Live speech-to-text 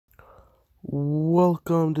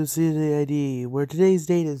Welcome to C.C.I.D, where today's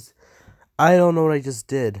date is... I don't know what I just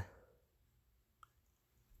did.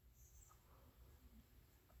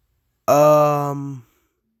 Let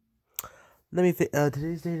me think.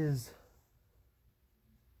 Today's date is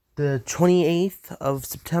the 28th of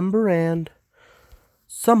September, and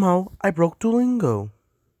somehow I broke Duolingo.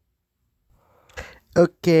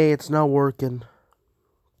 Okay, it's not working.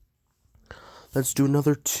 Let's do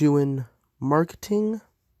another 2 in marketing.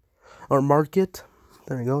 Or market.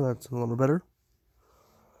 There we go, that's a little better.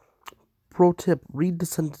 Pro tip, read the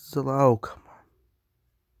sentences aloud. Oh, come on.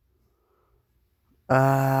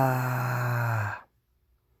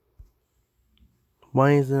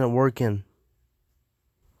 Why isn't it working?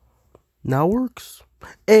 Now it works?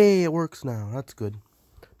 Hey, it works now. That's good.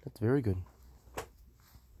 That's very good.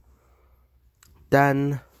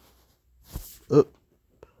 Then...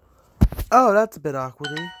 Oh, that's a bit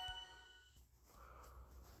awkward, eh?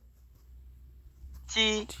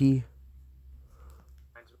 G.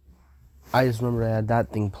 I just remember I had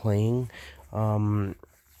that thing playing. The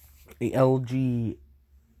LG...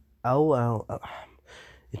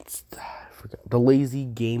 It's... I forgot. The Lazy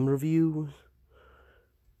Game Review?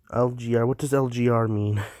 LGR. What does LGR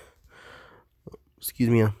mean? Excuse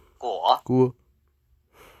me. Cool.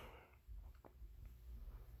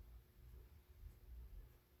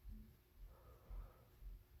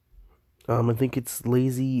 I think it's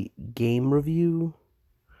Lazy Game Review.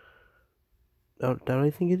 That I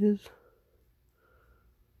think it is.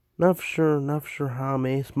 Not sure how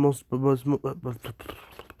most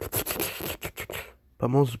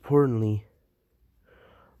importantly,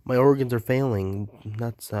 my organs are failing.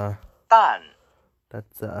 That's a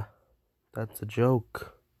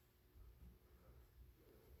joke.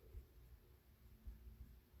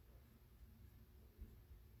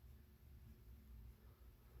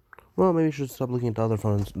 Well, maybe I should stop looking at the other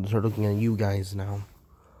phones and start looking at you guys now.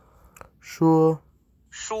 Sure.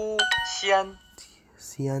 书先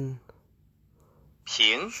Xian.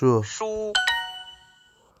 评 Sure. 书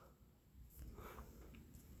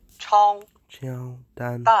超 Qiao.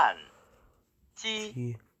 Dan. 蛋 鸡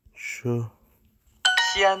Ji. Sure.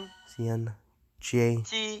 先 Xian. J.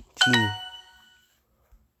 鸡 G.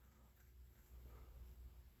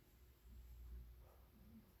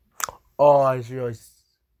 Oh, I just realized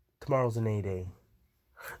tomorrow's an A day.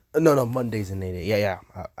 No, Monday's an A day. Yeah.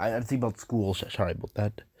 I think about school. Sorry about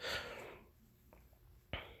that.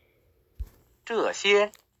 这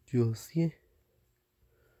些 Juicy.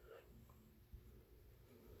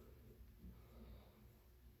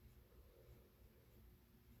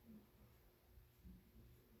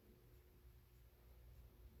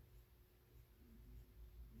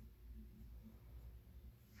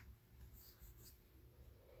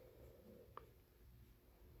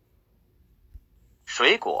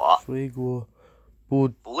水果 Suigo.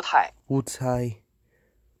 不太 Butai.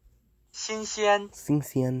 新鲜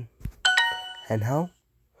Xingxian. And how?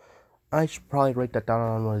 I should probably write that down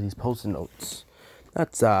on one of these post-it notes.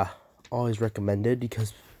 That's always recommended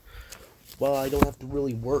because, well, I don't have to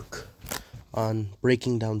really work on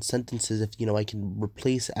breaking down sentences if, I can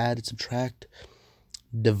replace, add, subtract,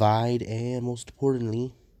 divide, and most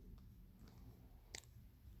importantly,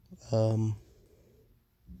 there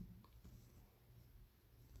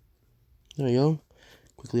we go.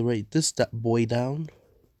 Quickly write this boy down.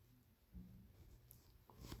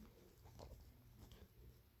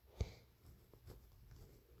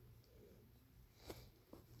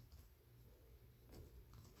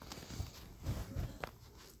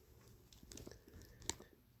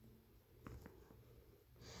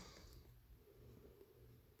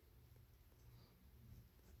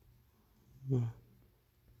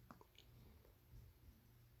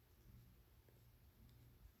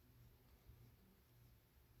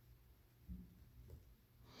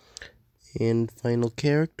 And final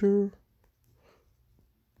character.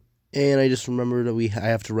 And I just remembered that I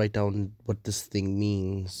have to write down what this thing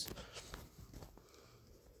means.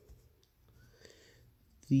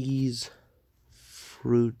 These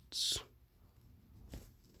fruits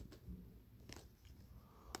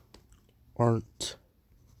aren't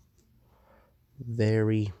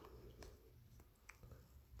very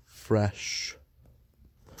fresh.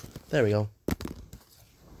 There we go.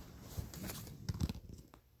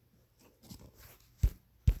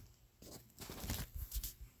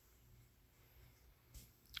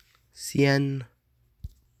 Xian.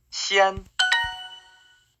 先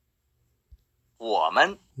我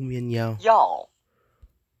们 Mian Yao. 要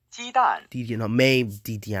鸡蛋 Didian. May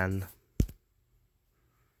Didian.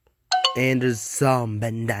 And there's some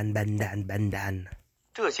Bendan.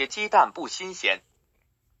 这些鸡蛋不新鲜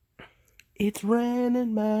It's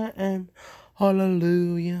raining man.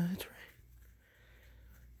 Hallelujah.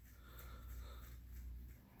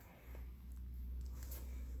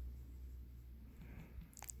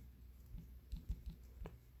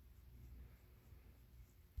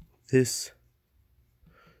 It's raining.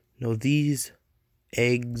 These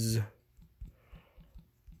eggs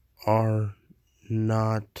are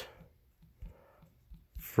not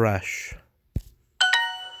fresh.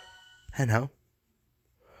 And how?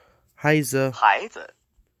 孩子孩子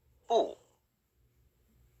不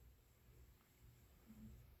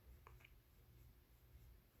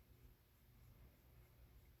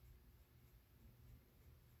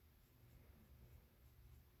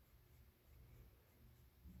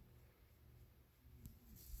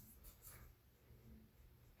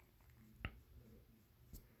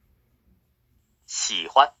喜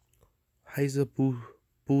欢孩子不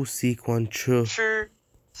喜欢吃吃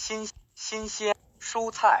新鲜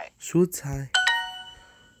蔬菜。蔬菜。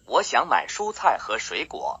我想买蔬菜和水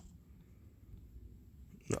果。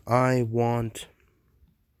I would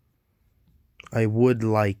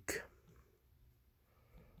like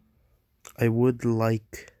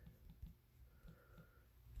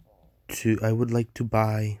to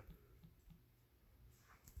buy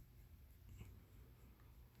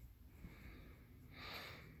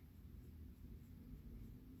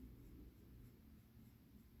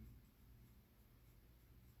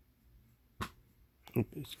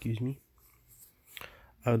excuse me.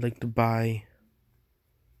 I would like to buy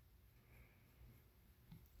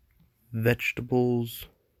vegetables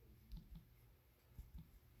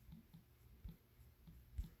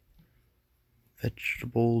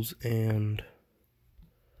and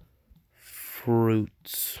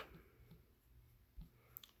fruits.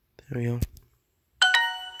 There we go.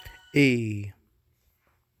 A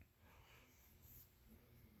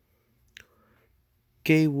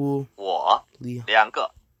给我我2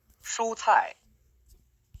个蔬菜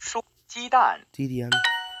鸡蛋。鸡蛋。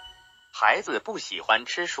孩子不喜欢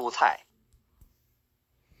吃蔬菜。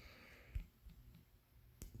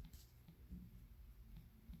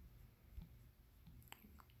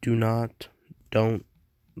don't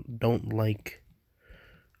like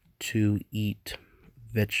to eat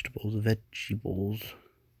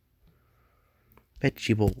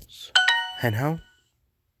vegetables. And how?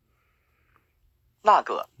 那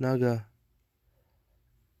个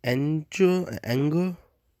anger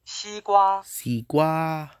西瓜西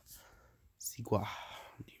瓜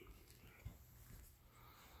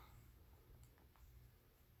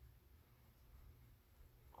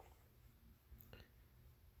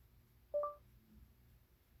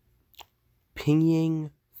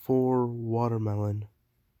Pinging for watermelon.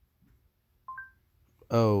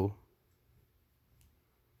 Oh.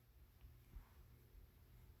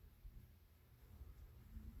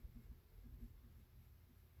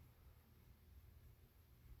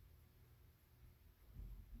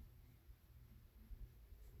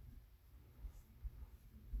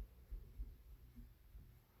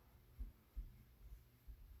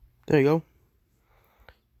 There you go.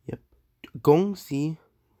 Yep. Gong Si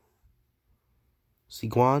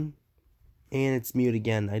Guan. And it's mute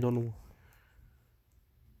again. I don't know.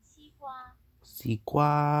 Si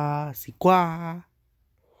Gua.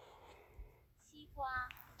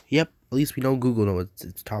 Yep. At least we know Google knows what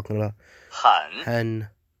it's talking about. 很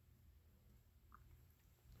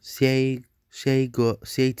Xie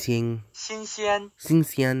Ting 新鲜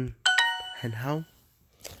Xinxian. And how?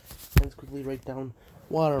 Let's quickly write down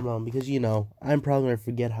watermelon because I'm probably gonna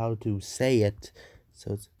forget how to say it.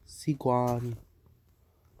 So it's Siguan.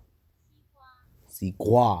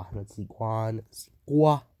 Sigua, not Siguan.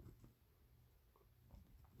 Sigua.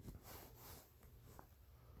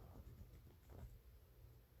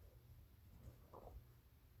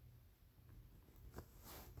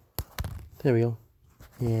 There we go.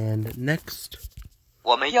 And next,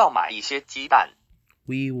 我们要买一些鸡蛋。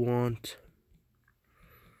we want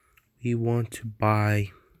to buy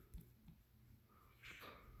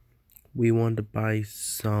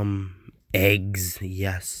some eggs.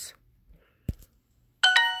 Yes.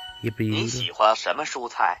 你喜欢什么蔬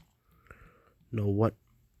菜？ No, what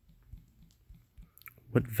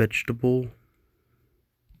vegetables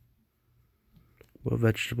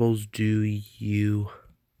do you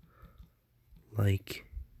like?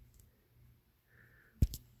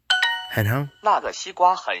 And how? 那个西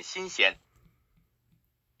瓜很新鲜。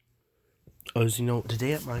As you know,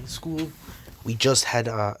 today at my school, we just had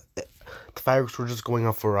the fireworks were just going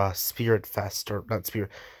off for Spirit Fest, or not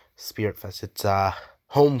Spirit Fest. It's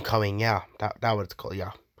homecoming. Yeah, that what it's called.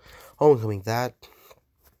 Yeah, homecoming. That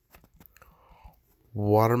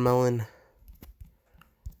watermelon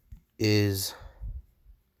is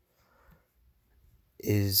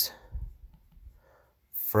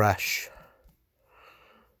fresh.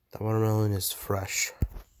 The watermelon is fresh.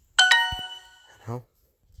 And how?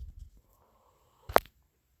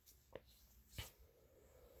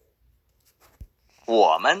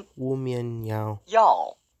 我们要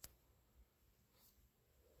要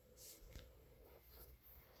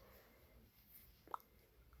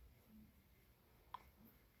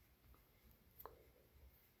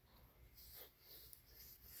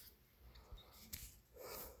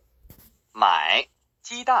买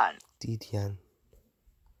鸡蛋。鸡蛋.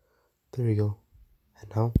 There you go.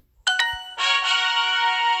 And how?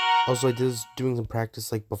 Also, I did doing some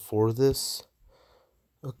practice like before this.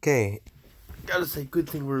 Okay. Gotta say, good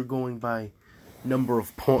thing we're going by number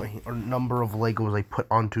of number of Legos I put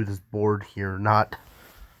onto this board here, not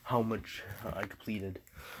how much I completed.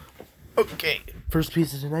 Okay, first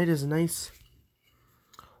piece of tonight is a nice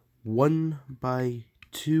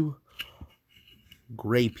 1x2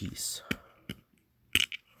 gray piece.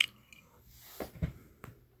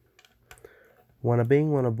 Wanna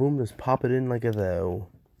bing, wanna boom, just pop it in like a though.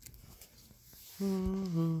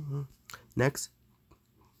 Next,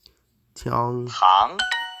 糖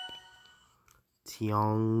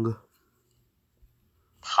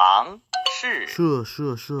是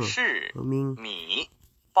米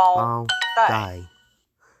包袋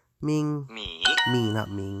米 not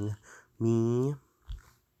米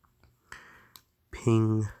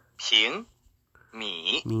平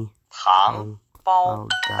米糖包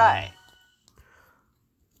袋。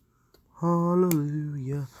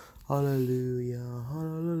 Hallelujah, hallelujah,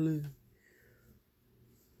 hallelujah.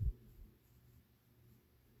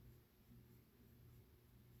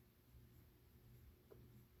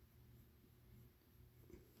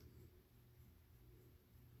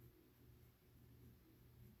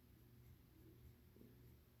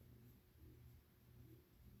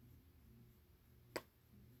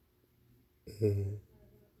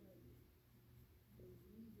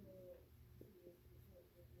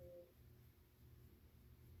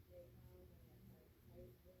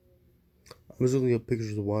 I'm just looking at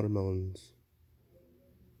pictures of watermelons.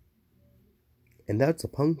 And that's a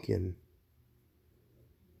pumpkin.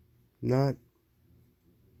 Not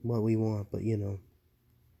what we want, but you know.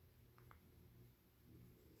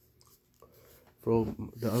 For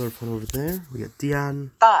the other one over there, we got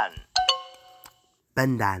Dian. 蛋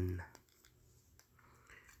Bendan.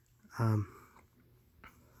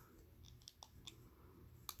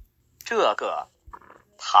 这个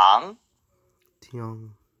糖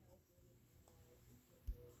Tiong.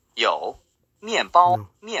 有面包 No.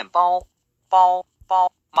 面包包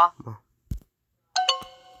吗？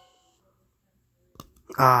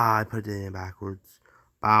 I put it in backwards.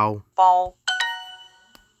 Bow. 包。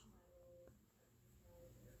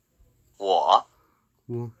我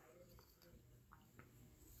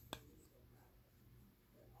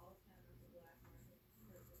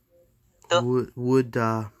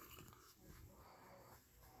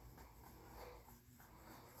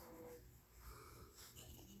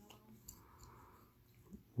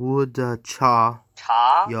Would cha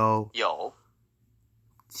茶有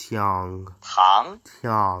糖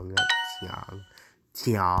强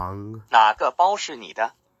哪个包是你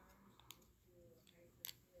的？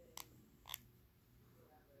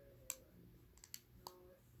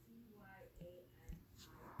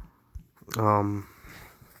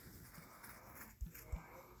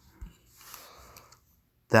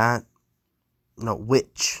 that no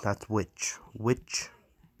which that's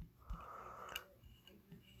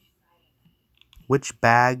which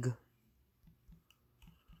bag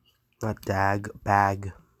not dag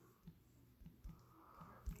bag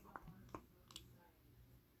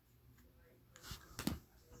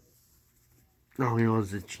oh it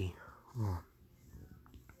was itchy oh.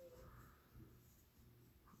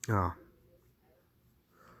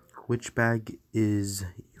 Which bag is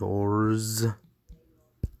yours?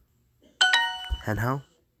 And how?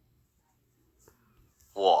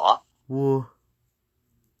 我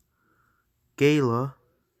Gala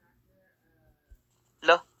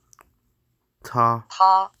了 ta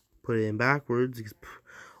他 put it in backwards.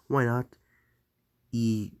 Why not?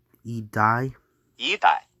 Die 一袋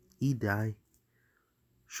die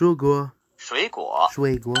水果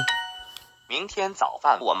水果。明天早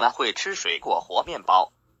饭我们会吃水果和面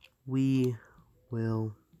包。 We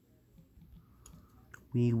will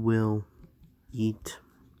eat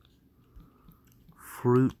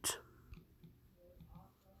fruit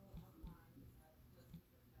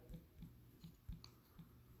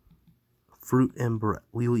and bread.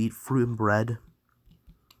 We will eat fruit and bread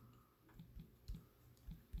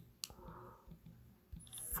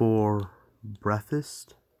for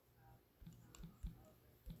breakfast.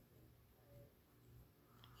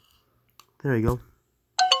 There you go.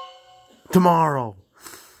 Tomorrow.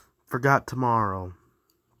 Forgot tomorrow.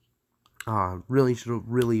 Really should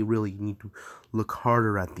really need to look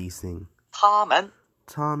harder at these things. 他们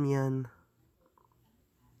Tom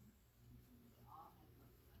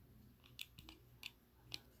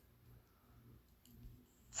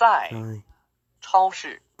在超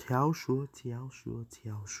市。挑说。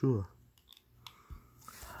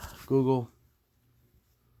Google.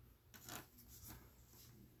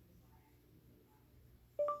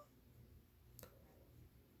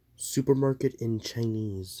 Supermarket in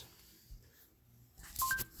Chinese.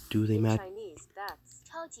 Do they match? Chinese, that's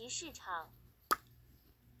超级市场.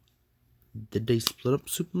 Did they split up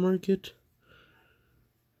supermarket?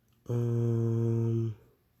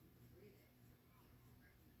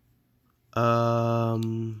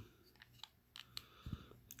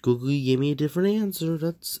 Google gave me a different answer.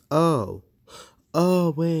 That's oh,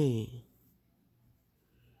 wait.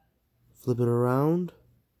 Flip it around.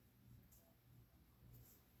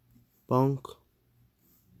 Bonk.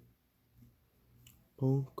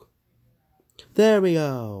 There we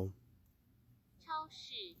go. 超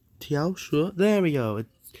市. 挑说. There we go.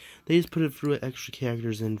 They just put it through extra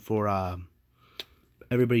characters in for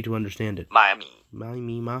everybody to understand it. 买米 My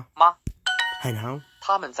吗？ And how?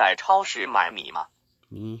 他们在超市买米吗？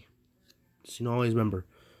 Me. So you always remember,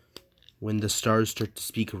 when the stars start to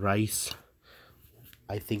speak rice,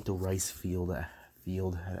 I think the rice field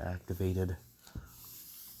had activated.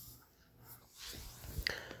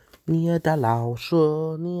 你的老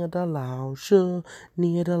鼠，你的老鼠，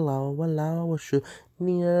你的老鼠，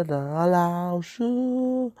你的老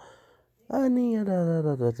鼠，啊，你的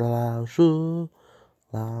老鼠，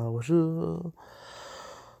老鼠。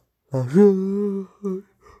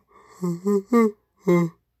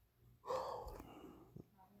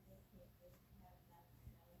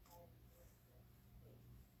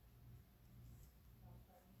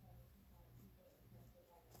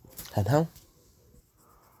And how?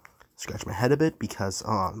 Scratch my head a bit because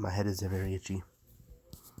my head is very itchy.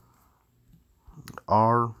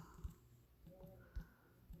 Are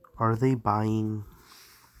they buying?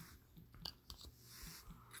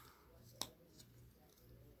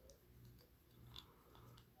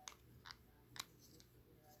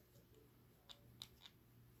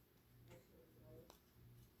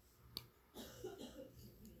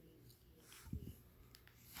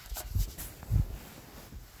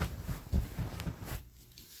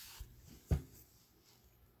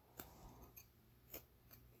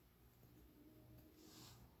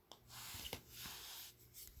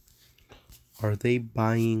 Are they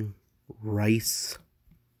buying rice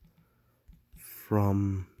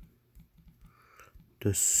from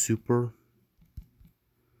the supermarket?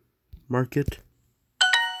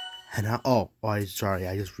 And sorry,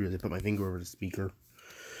 I just really put my finger over the speaker.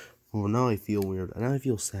 Oh, now I feel weird. Now I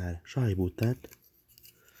feel sad. Sorry about that.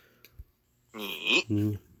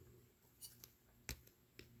 你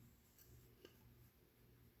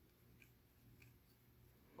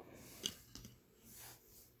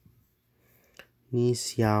你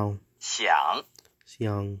想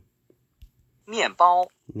面包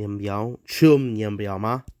吃面包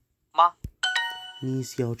吗？吗？你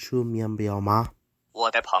想吃面包吗？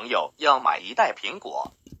我的朋友要买一袋苹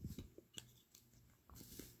果。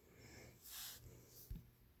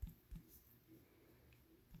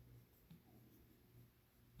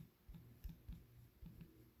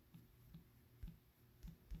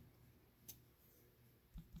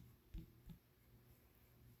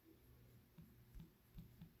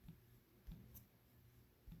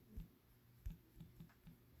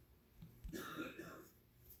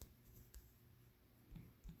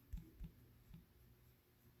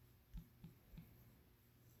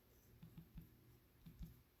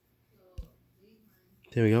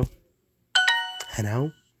There we go.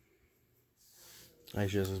 Hello? I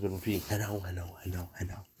just been repeating. Hello.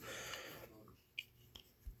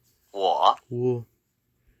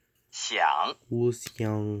 我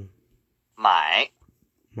想买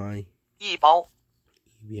买一包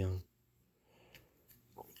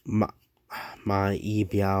买一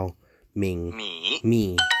包米，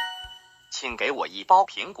米。请给我一包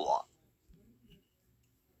苹果。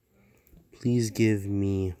Please give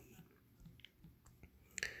me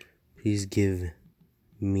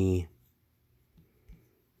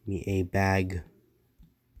a bag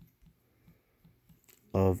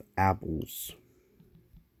of apples.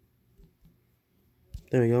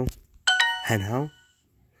 There we go. And how?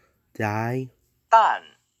 Die.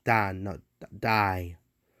 蛋 No, die.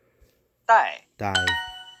 袋 Die.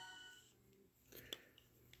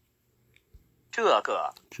 这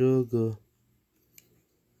个这个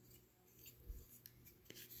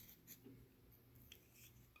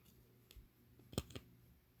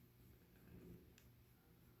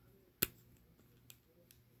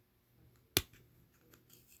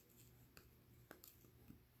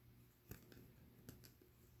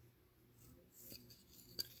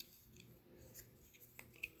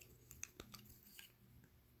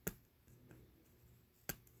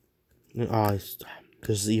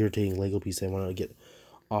this is irritating Lego piece I want to get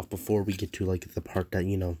off before we get to like the part that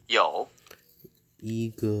有一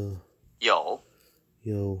个有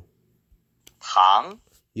有糖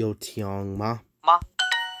有糖吗？ 吗？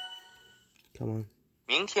 Come on.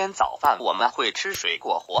 明天早饭我们会吃水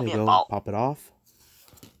果和 There you 面 go. 包。 Pop it off.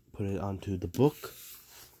 Put it onto the book.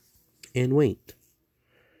 And wait.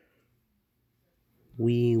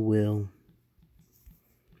 We will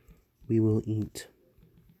eat.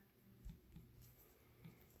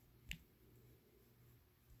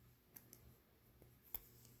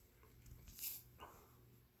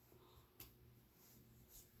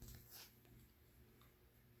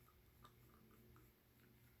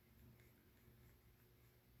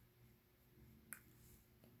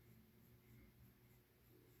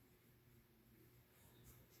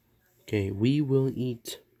 Okay, we will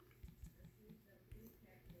eat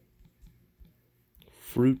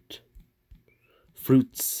fruits,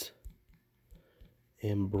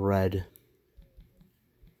 and bread.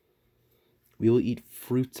 We will eat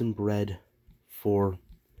fruits and bread for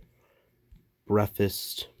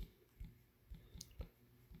breakfast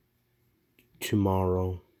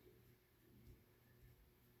tomorrow.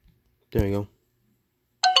 There you go.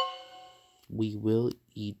 We will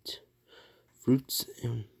eat fruits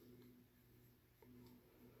and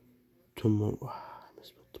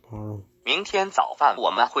tomorrow. 明天早饭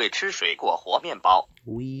我们会吃水果和面包。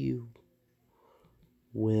 We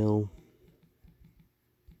will.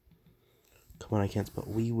 Come on, I can't spell.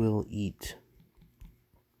 We will eat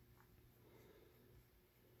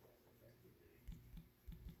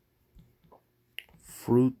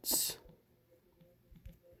fruits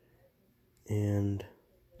and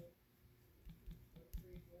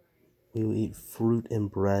we will eat fruit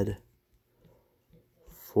and bread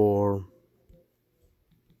for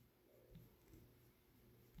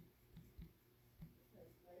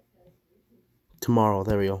tomorrow.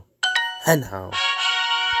 There we go. And now,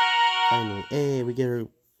 finally, hey, we get our.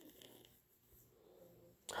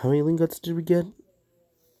 How many lingots did we get?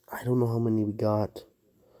 I don't know how many we got.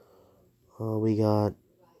 We got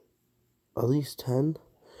at least 10.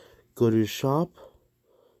 Go to the shop.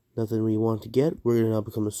 Nothing we want to get. We're gonna now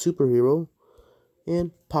become a superhero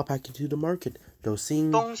and pop back into the market.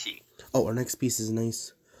 Dosing. 东西 Oh, our next piece is a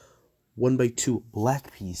nice 1x2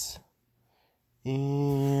 black piece.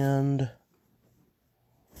 And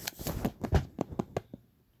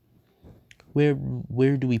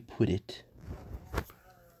where do we put it?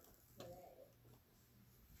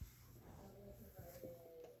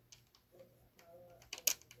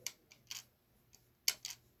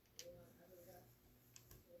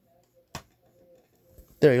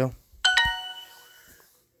 There you go.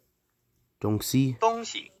 Don't see. 东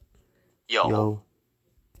西有 Yo.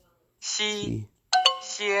 西 See.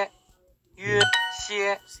 些约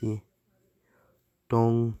些 See.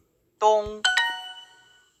 Dong. 东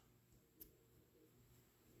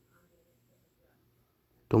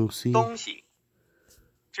Don't see. 东西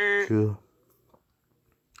之 Ju.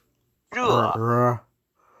 热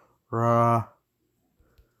Ra.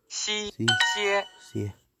 西 See. 些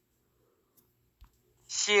See.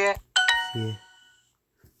 些 See.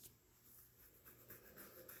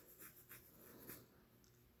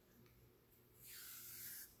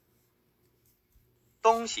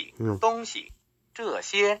 东西东西这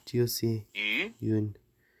些 Juicy. 鱼 Yun.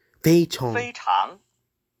 非常非常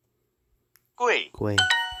贵 贵.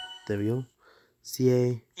 There we go.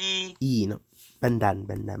 C.A. 一 E. No. Bandan.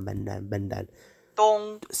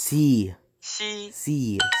 东 C. 西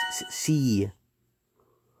C. C.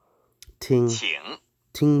 Ting. 请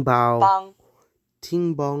Ting bao. 帮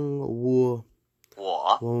Ting bong. Wo.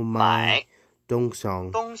 我 买 买 Dong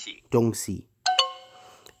song. 东西， Don't see.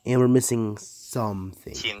 And we're missing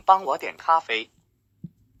something. 请帮我点咖啡。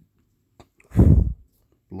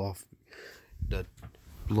 Blow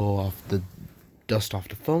off the dust off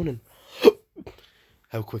the phone and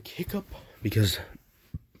have a quick hiccup because,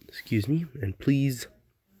 excuse me, and please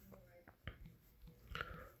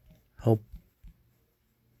help.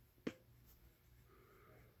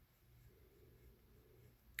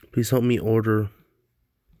 Please help me order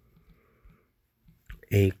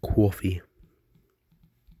a coffee.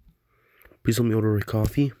 Please help me order a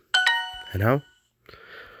coffee. And how?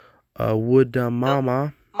 Would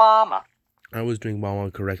Mama. 妈妈 I was doing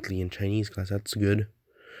Mama correctly in Chinese class. That's good.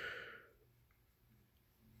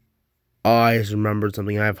 Oh, I just remembered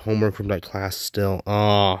something. I have homework from that class still.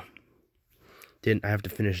 Oh, I have to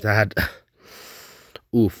finish that.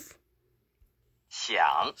 Oof.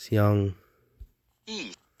 想想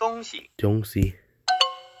一东西东西.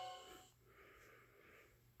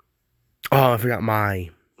 Oh, I forgot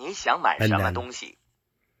my. 你想买什么东西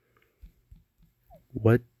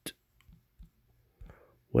What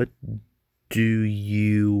do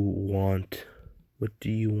you want? What do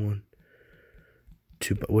you want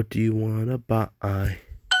to buy?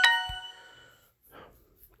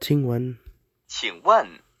 请问请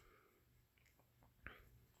问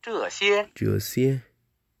这些这些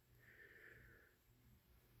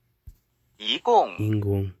一共一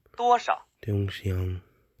共多少多少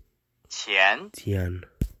钱？钱？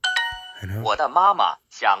我的妈妈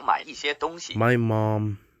想买一些东西。 My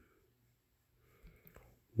mom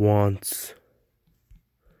wants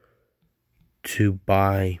to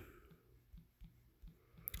buy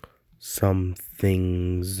some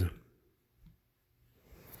things.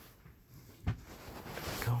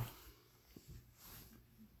 Go.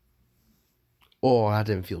 Oh, I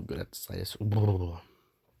didn't feel good at the slightest.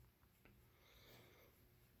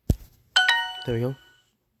 There we go.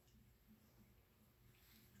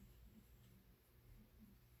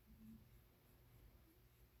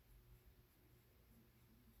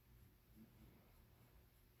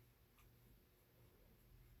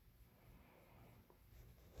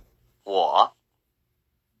 我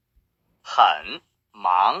很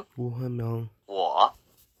忙，我很忙。我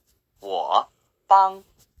帮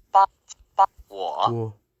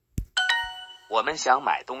我们想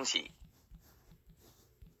买东西。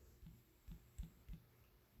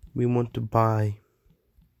 We want to buy.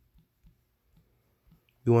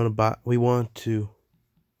 We want to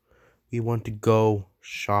go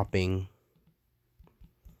shopping.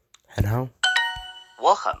 And how?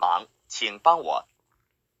 我很忙，请帮我。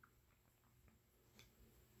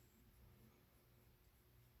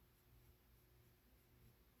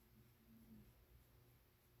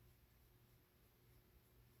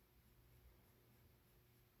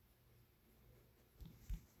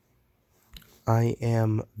 I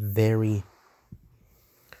am busy.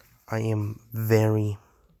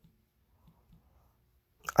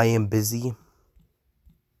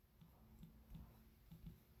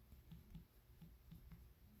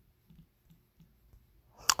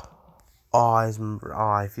 Oh, I remember.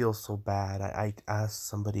 Oh, I feel so bad. I asked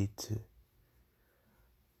somebody to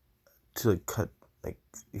cut, like,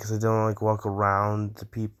 because I don't like walk around the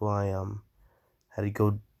people. I had to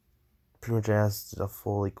go. Pretty much asked a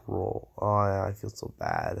full like roll. Oh, I feel so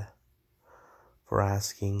bad for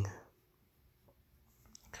asking.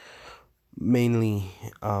 Mainly,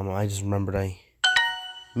 I just remembered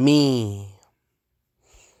me.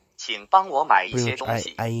 请帮我买一 Pretty 些 much, 东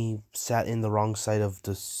西。 I sat in the wrong side of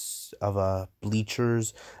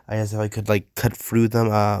bleachers. I asked if I could like cut through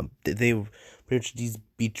them. They pretty much these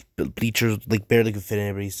bleachers like barely could fit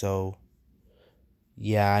anybody. So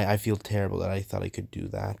yeah, I feel terrible that I thought I could do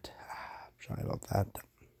that. Sorry about that.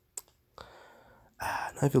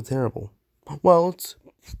 I feel terrible. Well, let's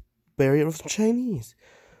bury it with some Chinese.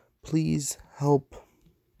 Please help.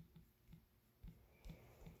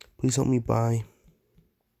 Please help me buy.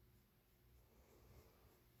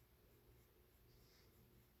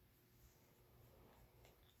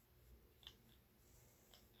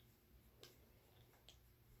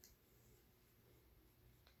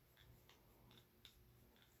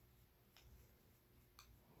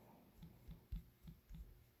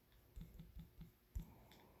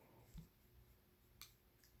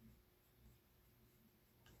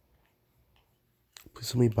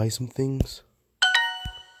 Please help me buy some things.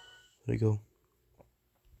 There we go.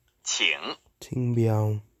 请请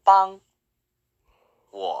表帮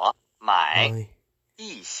我买买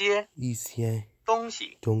一些一些东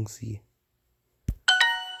西。东西。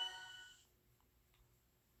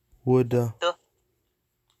我的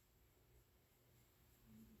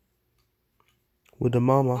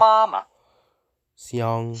妈妈妈妈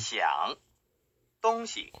想想东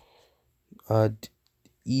西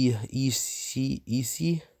一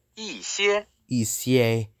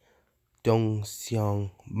些东西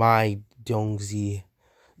买东西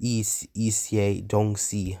一些东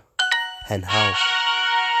西很好。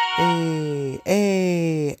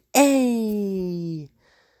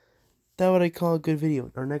That's what I call a good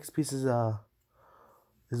video. Our next piece is a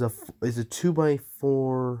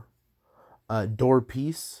 2x4 door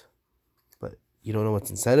piece, but you don't know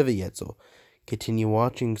what's inside of it yet. So continue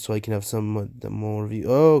watching so I can have some more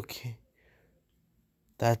review. Okay.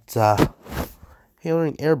 That's hey,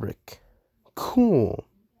 learning Arabic. Cool.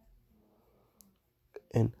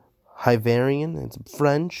 And Hungarian, and some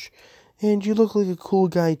French. And you look like a cool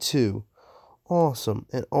guy too. Awesome.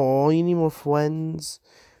 And oh, you need more friends?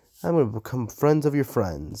 I'm gonna become friends of your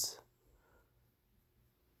friends.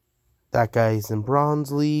 That guy's in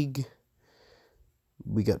Bronze League.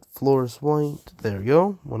 We got Flores White. There we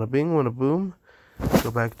go. Wanna bing, wanna boom.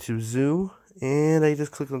 Go back to Zoo. And I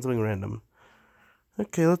just clicked on something random.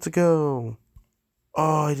 Okay, let's go.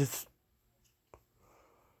 Oh, I just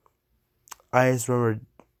remembered.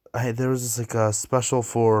 There was this like a special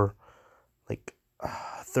for like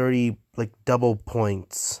 30 like double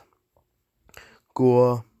points.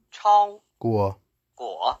 锅超锅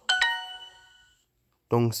果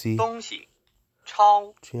东西东西，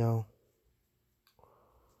超交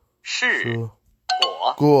是说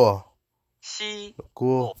果锅西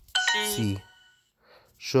锅西西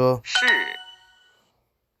说是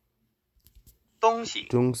东西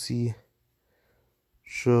东西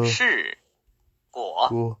说是果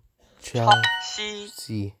锅超敲西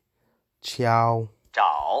西敲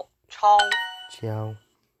找超敲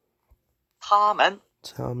他们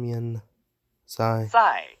上面在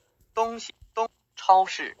在超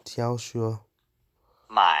市教说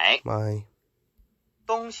买买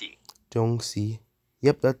东西。东西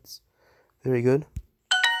Yep, that's very good.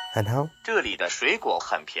 And how? 这里的水果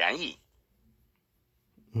很便宜。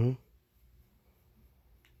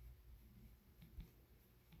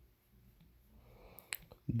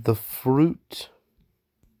The fruit,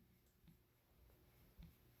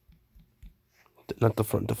 not the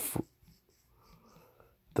front,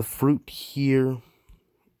 the fruit here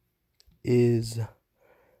is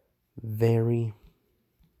very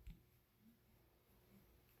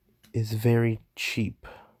cheap.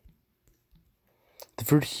 The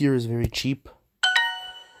fruit here is very cheap.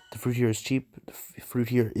 The fruit here is cheap. The fruit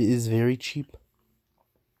here is very cheap.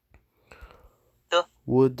 的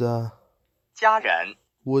Would 家人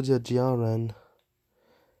我的家人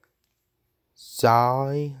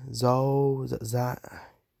在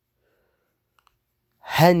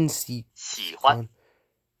很喜喜欢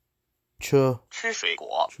吃水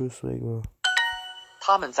果，水果。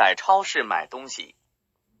他们在超市买东西。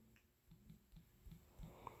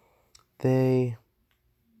They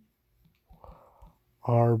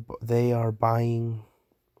are buying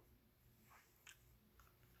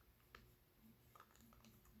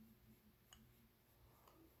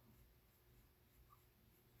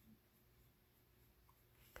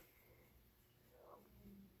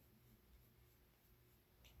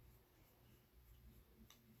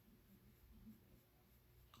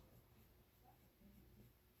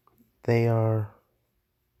They are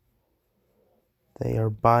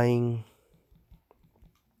buying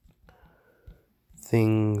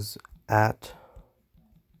things at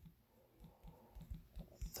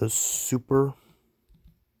the supermarket.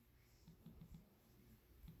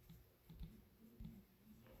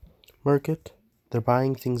 They're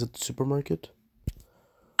buying things at the supermarket.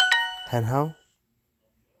 And how?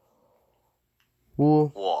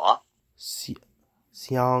 我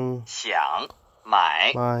想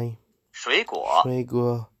买水果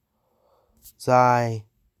在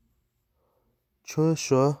车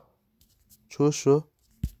上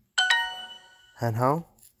And how?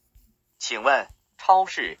 请问超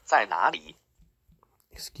市在哪里？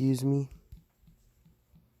 Excuse me.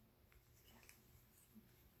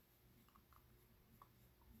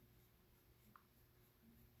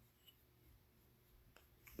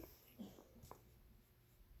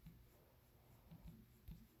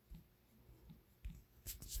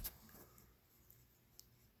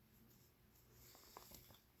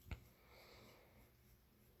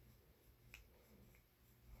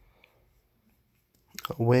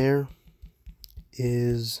 Where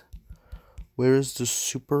is the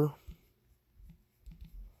supermarket?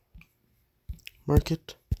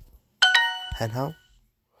 And how?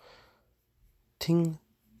 听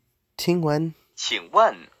完请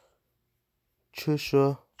问车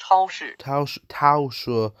说超市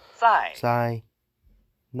在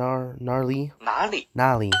哪里？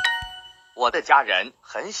我的家人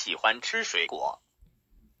很喜欢吃水果。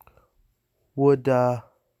我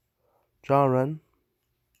的家人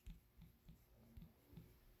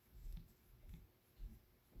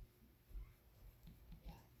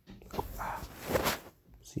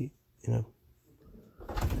See,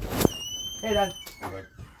 Hey, Dad. Okay.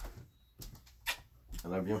 I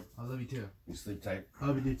love you. I love you too. You sleep tight. I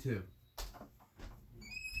love you too.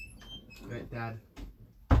 Right, Dad.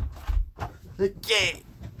 Okay.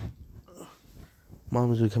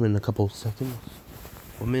 Mom's gonna come in a couple seconds.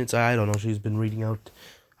 Or minutes, I don't know. She's been reading out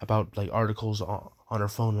about like articles on her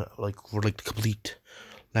phone like for like the complete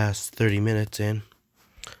last 30 minutes, and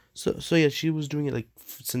so yeah, she was doing it like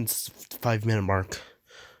since 5 minute mark.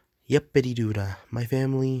 Yippity doo-dah. My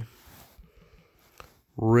family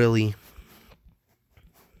really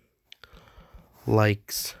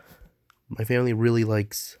likes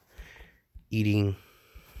eating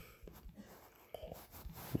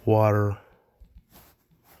watermelon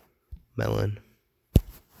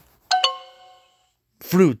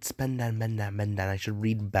fruits. Bendan. I should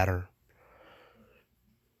read better.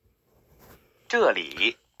 这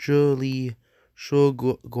里这里说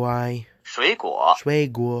乖水果水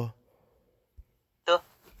果的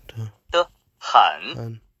的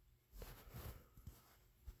很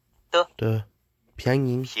的便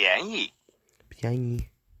宜便宜。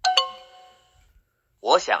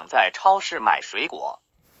我想在超市买水果。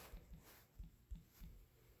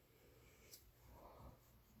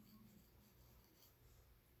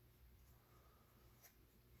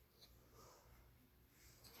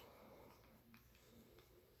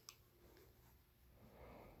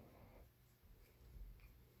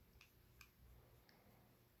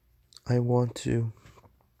I want to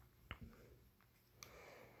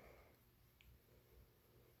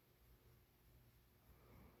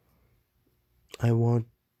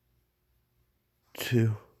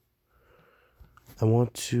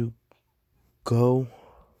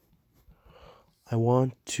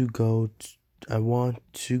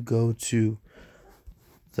go to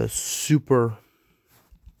the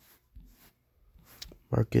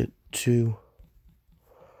supermarket to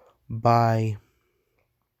buy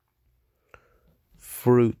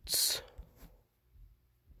fruits.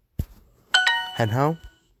 And how?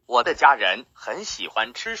 我的家人很喜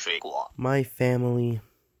欢吃水果。 My family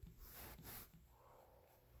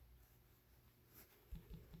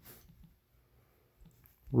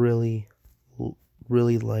really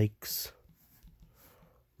likes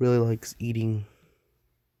eating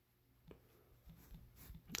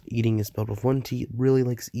is spelled with one T, really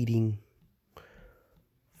likes eating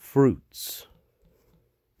fruits.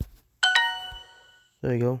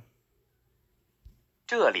 There you go.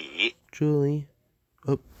 这里 Julie.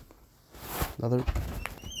 Oh, another.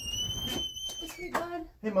 Okay, good.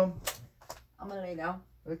 Hey, Mom. I'm gonna lay down.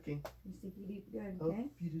 Okay. You sleep good, Oh, okay?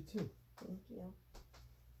 you do too. Thank you.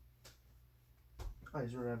 I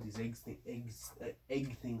just have these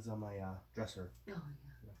egg things on my dresser. Oh,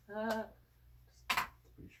 yeah.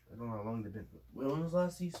 Pretty sure. I don't know how long they've been. When was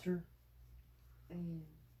last Easter? I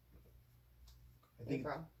think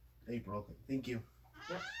April. Okay. Thank you.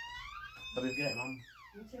 Yep. Have a good night, Mom.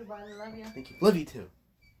 You too, bud. I love you. Thank you. Love you too.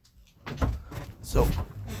 So,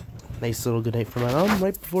 nice little good night for my mom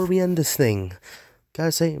right before we end this thing.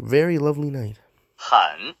 Gotta say, very lovely night.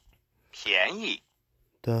 很便宜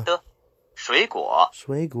的水果。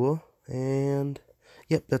 水果, and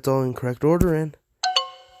yep, that's all in correct order, and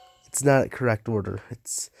it's not correct order.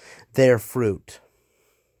 It's their fruit.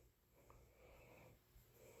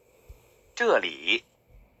 这里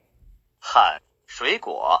很水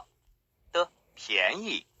果的便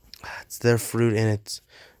宜。 It's their fruit, and it's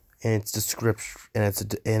a descriptor.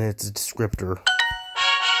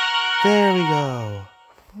 There we go.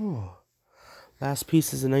 Oh. Last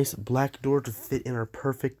piece is a nice black door to fit in our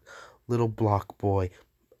perfect little block boy.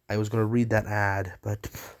 I was gonna read that ad, but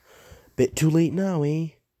bit too late now, eh?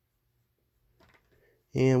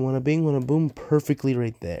 And wanna bing, wanna boom, perfectly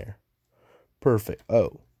right there. Perfect.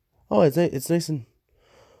 Oh, it's nice and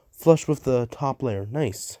flush with the top layer.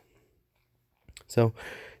 Nice. So,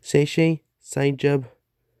 C.C.I.Duoligo,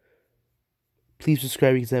 please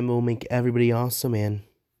subscribe because that will make everybody awesome, and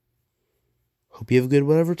hope you have a good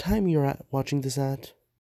whatever time you're at watching this at.